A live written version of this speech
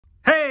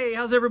Hey,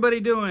 how's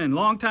everybody doing?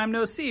 Long time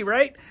no see,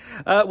 right?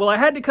 Well, I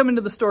had to come into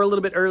the store a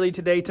little bit early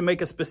today to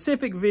make a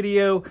specific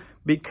video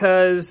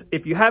because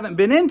if you haven't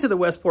been into the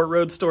Westport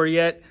Road store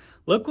yet,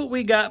 look what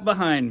we got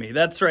behind me.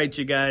 That's right,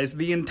 you guys.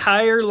 The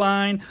entire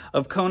line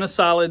of Kona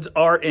solids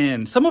are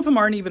in. Some of them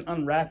aren't even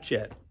unwrapped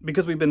yet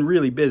because we've been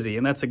really busy,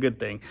 and that's a good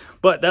thing.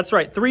 But that's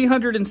right,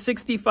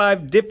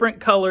 365 different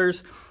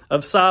colors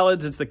of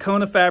solids. It's the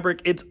Kona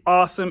fabric. It's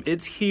awesome.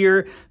 It's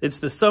here. It's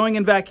the Sewing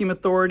and Vacuum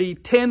Authority,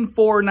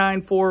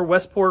 10494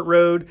 Westport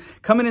Road.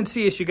 Come in and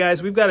see us, you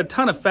guys. We've got a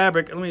ton of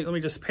fabric. Let me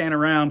just pan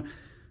around.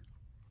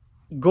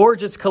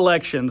 Gorgeous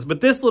collections,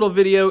 but this little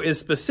video is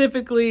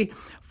specifically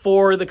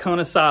for the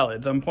Kona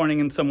solids. I'm pointing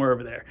in somewhere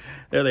over there.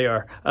 There they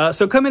are.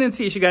 So come in and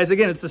see us, you guys.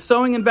 Again, it's the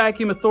Sewing and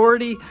Vacuum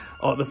Authority.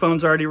 Oh, the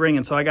phone's already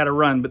ringing, so I got to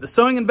run. But the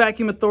Sewing and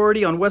Vacuum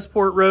Authority on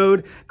Westport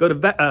Road. Go to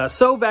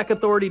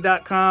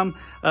sewvacauthority.com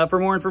for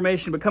more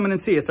information, but come in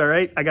and see us, all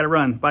right? I got to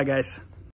run. Bye, guys.